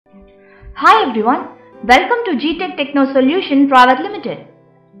Hi everyone, welcome to GTech Techno Solution Private Limited.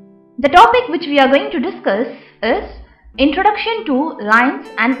 The topic which we are going to discuss is Introduction to Lines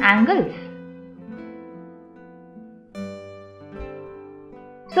and Angles.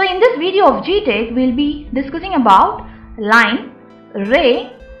 So in this video of GTech, we will be discussing about line,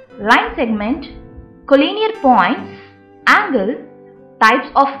 ray, line segment, collinear points, angle, types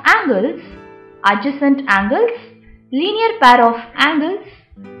of angles, adjacent angles, linear pair of angles,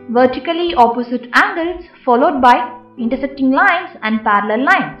 vertically opposite angles followed by intersecting lines and parallel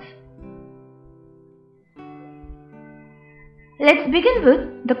lines. Let's begin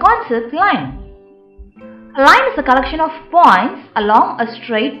with the concept line. A line is a collection of points along a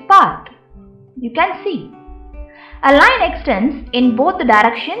straight path. You can see. A line extends in both the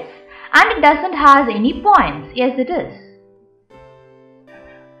directions and it doesn't have any points. Yes, it is.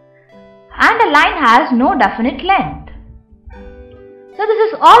 And a line has no definite length. So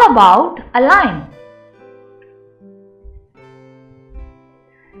this is all about a line.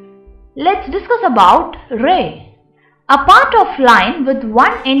 Let's discuss about ray. A part of line with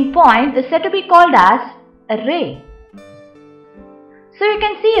one end point is said to be called as a ray. So you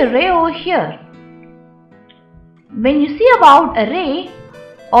can see a ray over here. When you see about a ray,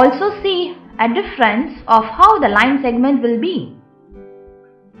 also see a difference of how the line segment will be.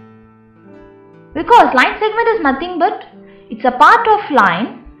 Because line segment is nothing but it's a part of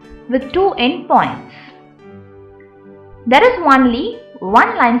line with two end points. There is only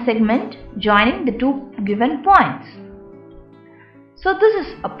one line segment joining the two given points. So this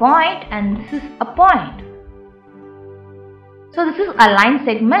is a point and this is a point. So this is a line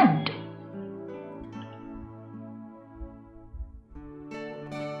segment.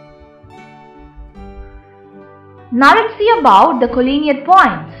 Now let's see about the collinear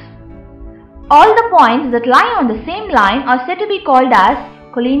points. All the points that lie on the same line are said to be called as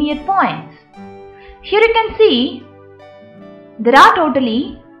collinear points. Here you can see there are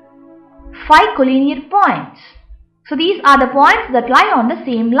totally 5 collinear points. So these are the points that lie on the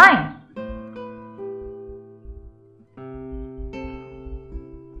same line.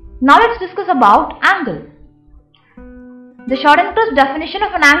 Now let's discuss about angle. The short and crisp definition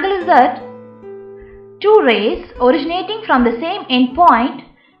of an angle is that two rays originating from the same end point,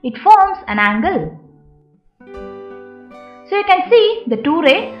 it forms an angle. So you can see the two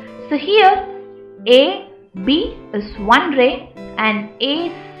rays. So here AB is one ray and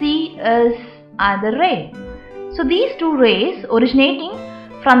AC is other ray. So these two rays originating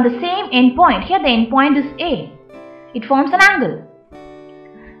from the same end point, here the end point is A, it forms an angle.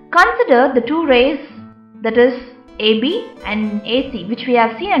 Consider the two rays, that is AB and AC, which we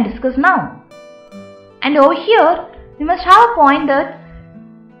have seen and discussed now. And over here we must have a point that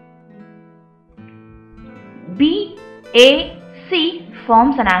BAC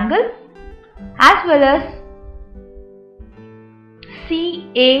forms an angle as well as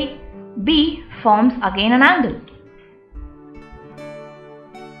CAB forms again an angle.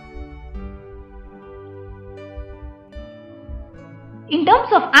 In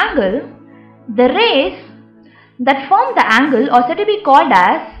terms of angle, the rays that form the angle are said to be called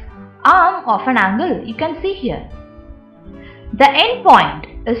as arm of an angle. You can see here. The end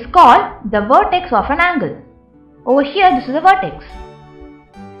point is called the vertex of an angle. Over here this is a vertex.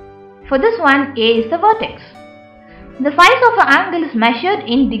 For this one, A is the vertex. The size of an angle is measured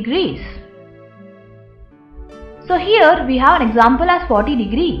in degrees. So here we have an example as 40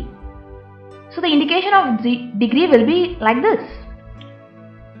 degree. So the indication of degree will be like this.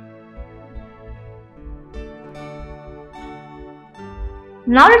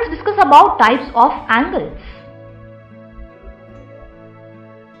 Now let's discuss about types of angles.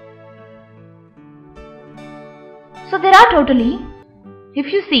 So there are totally,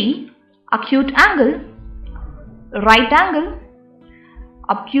 if you see, acute angle, right angle,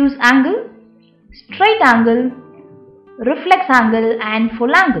 obtuse angle, straight angle, reflex angle and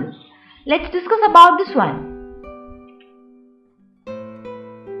full angle. Let's discuss about this one.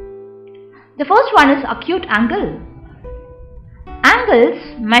 The first one is acute angle.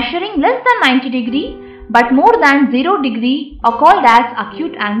 Angles measuring less than 90 degree but more than 0 degree are called as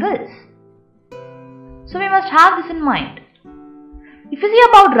acute angles. So we must have this in mind. If you see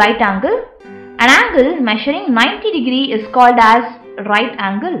about right angle, an angle measuring 90 degree is called as right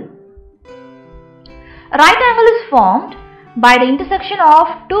angle. A right angle is formed by the intersection of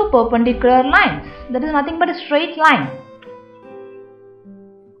two perpendicular lines. That is nothing but a straight line.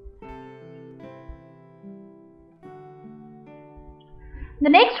 The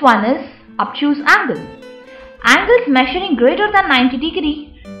next one is obtuse angle. Angles measuring greater than 90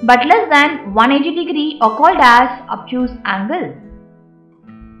 degree but less than 180 degree are called as obtuse angle.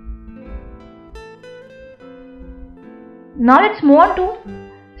 Now let's move on to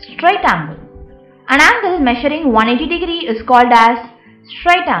straight angle. An angle measuring 180 degree is called as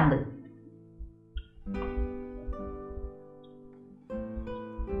straight angle.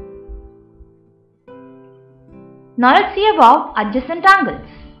 Now let's see about adjacent angles.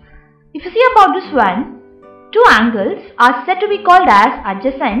 If you see about this one, two angles are said to be called as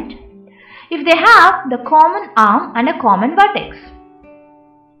adjacent if they have the common arm and a common vertex.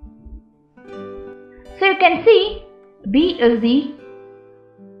 So you can see B is the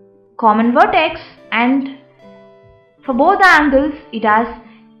common vertex, and for both the angles it has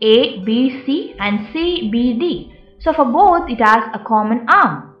A, B, C and C, B, D. So for both it has a common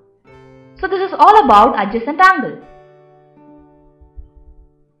arm. So this is all about adjacent angle.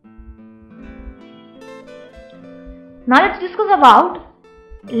 Now let's discuss about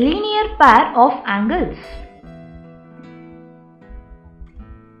linear pair of angles.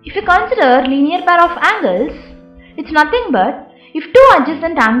 If you consider linear pair of angles, it's nothing but if two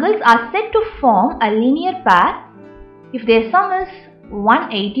adjacent angles are said to form a linear pair if their sum is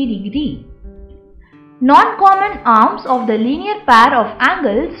 180 degree. Non-common arms of the linear pair of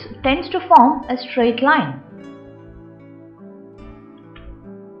angles tends to form a straight line.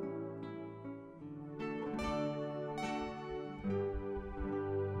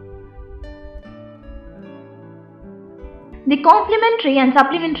 The complementary and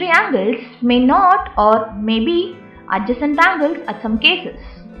supplementary angles may not or may be adjacent angles at some cases.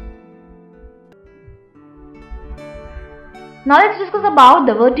 Now let's discuss about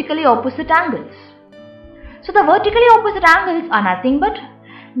the vertically opposite angles. So the vertically opposite angles are nothing but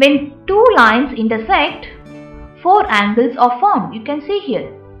when two lines intersect, four angles are formed. You can see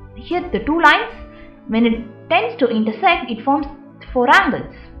here the two lines, when it tends to intersect, it forms four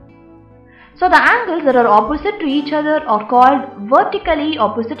angles. So the angles that are opposite to each other are called vertically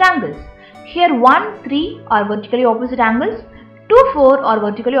opposite angles. Here 1, 3 are vertically opposite angles, 2, 4 are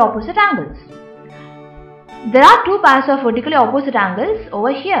vertically opposite angles. There are two pairs of vertically opposite angles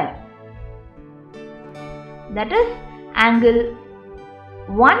over here. That is angle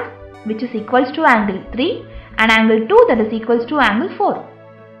 1 which is equals to angle 3 and angle 2 that is equals to angle 4.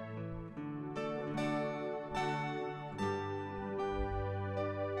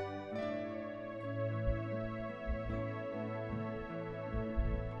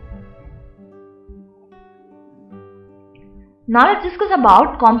 Now let's discuss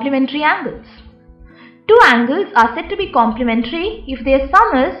about complementary angles. Two angles are said to be complementary if their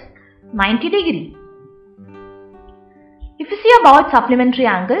sum is 90 degree. If you see about supplementary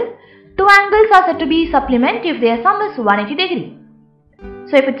angle, two angles are said to be supplement if their sum is 180 degree.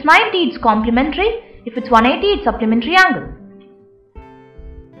 So if it's 90 it's complementary, if it's 180 it's supplementary angle.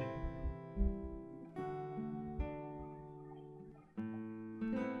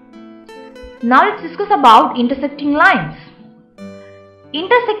 Now let's discuss about intersecting lines.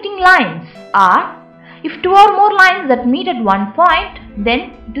 Intersecting lines are if two or more lines that meet at one point,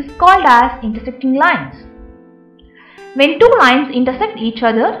 then it is called as intersecting lines. When two lines intersect each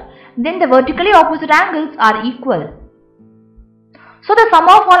other, then the vertically opposite angles are equal. So the sum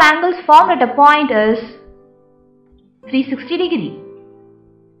of all angles formed at a point is 360 degree.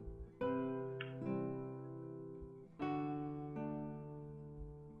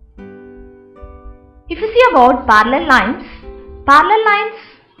 If you see about parallel lines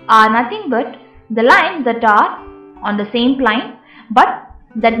are nothing but the lines that are on the same plane but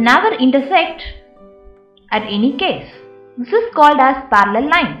that never intersect at any case. This is called as parallel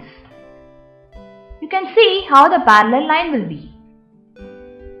lines. You can see how the parallel line will be.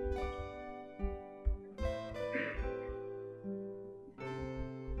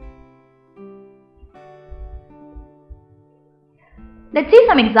 Let's see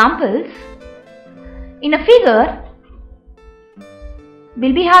some examples. In a figure,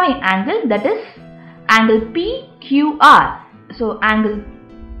 we'll be having angle, that is angle PQR. So angle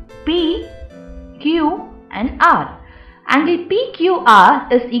P, Q and R. Angle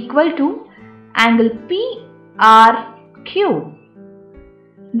PQR is equal to angle PRQ.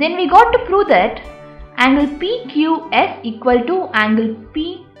 Then we got to prove that angle PQS equal to angle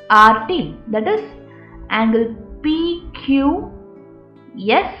PRT. That is angle PQS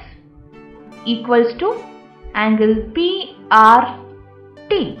equals to angle PRT.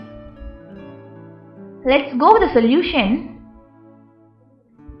 Let's go with the solution.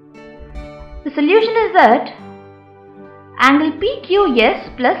 The solution is that angle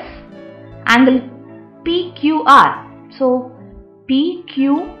PQS plus angle PQR. So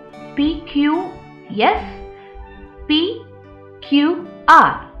PQS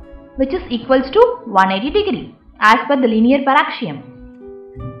PQR, which is equals to 180 degree as per the linear pair axiom.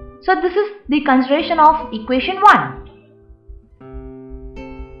 So this is the consideration of equation 1.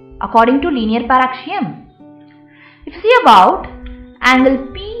 according to linear pair axiom. If you see about angle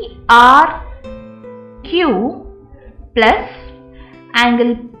PRQ plus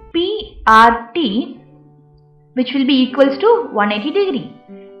angle PRT, which will be equals to 180 degree.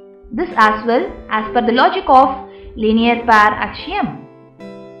 This as well as per the logic of linear pair axiom.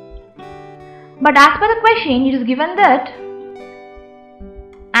 But as per the question, it is given that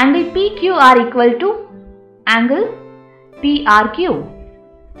angle PQ are equal to angle PRQ.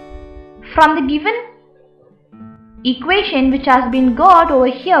 From the given equation which has been got over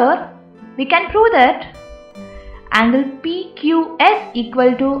here, we can prove that angle PQS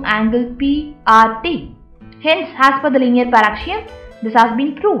equal to angle PRT. Hence, as per the linear pair axiom, this has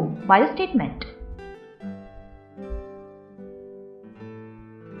been proved by the statement.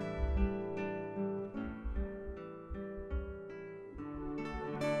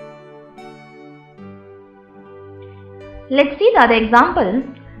 Let's see the other example.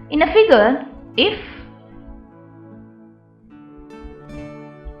 In a figure, if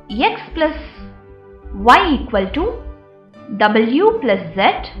x plus y equal to w plus z,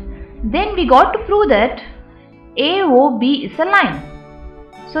 then we got to prove that AOB is a line.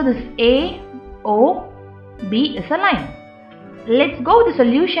 So this AOB is a line. Let's go with the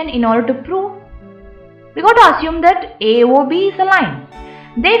solution in order to prove. We got to assume that AOB is a line.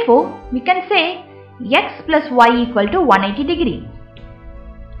 Therefore, we can say x plus y equal to 180 degree,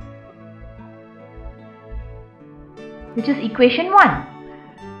 which is equation 1.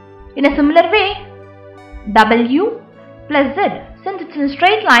 In a similar way, w plus z, since it's in a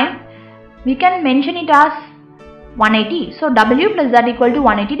straight line, we can mention it as 180. So w plus z equal to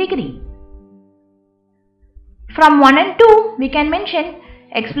 180 degree. From 1 and 2, we can mention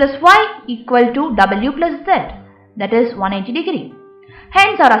x plus y equal to w plus z, that is 180 degree.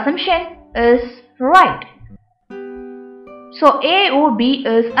 Hence our assumption is right. So AOB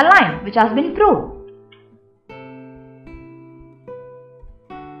is a line which has been proved.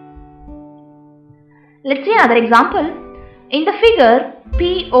 Let's see another example. In the figure,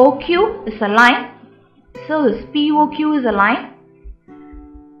 POQ is a line. So this POQ is a line.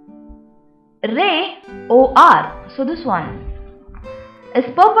 Ray OR, so this one is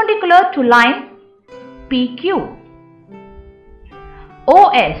perpendicular to line PQ.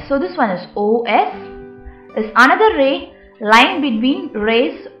 OS, so this one is OS, is another ray lying between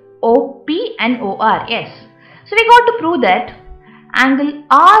rays OP and ORS. So we got to prove that angle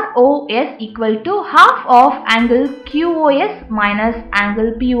ROS equal to half of angle QOS minus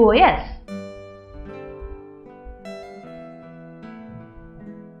angle POS.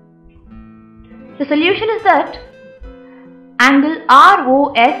 The solution is that angle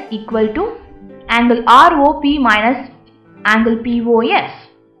ROS equal to angle ROP minus angle POS.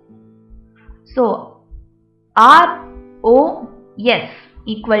 So ROS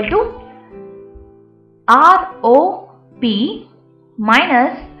equal to ROP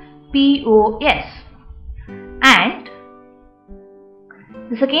minus POS, and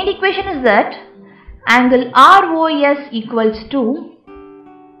the second equation is that angle ROS equals to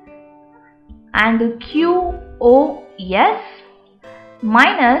angle QOS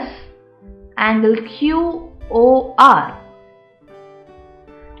minus angle QOR.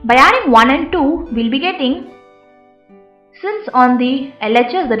 By adding 1 and 2, we will be getting, since on the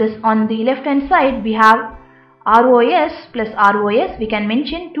LHS, that is on the left hand side, we have ROS plus ROS, we can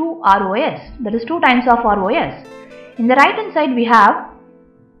mention 2 ROS, that is 2 times of ROS. In the right hand side, we have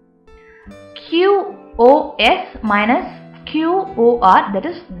QOS minus QOR, that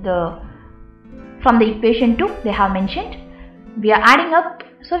is from the equation 2 they have mentioned. We are adding up,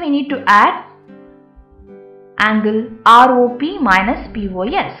 so we need to add angle ROP minus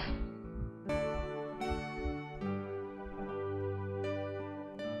POS.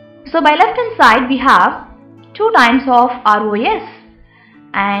 So by left hand side we have 2 times of ROS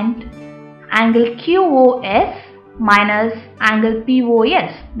and angle QOS minus angle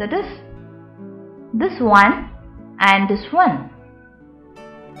POS, that is this one and this one.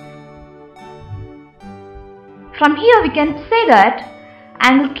 From here we can say that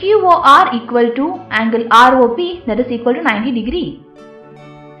angle QOR equal to angle ROP, that is equal to 90 degree.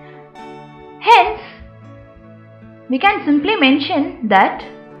 Hence, we can simply mention that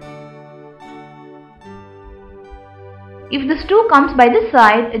if this 2 comes by this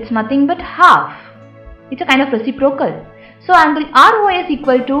side, it's nothing but half. It's a kind of reciprocal. So angle ROS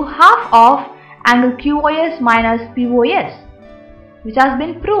equal to half of angle QOS minus POS, which has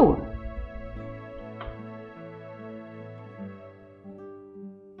been proved.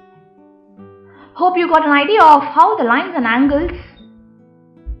 Hope you got an idea of how the lines and angles.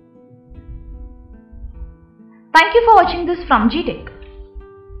 Thank you for watching this from GTech.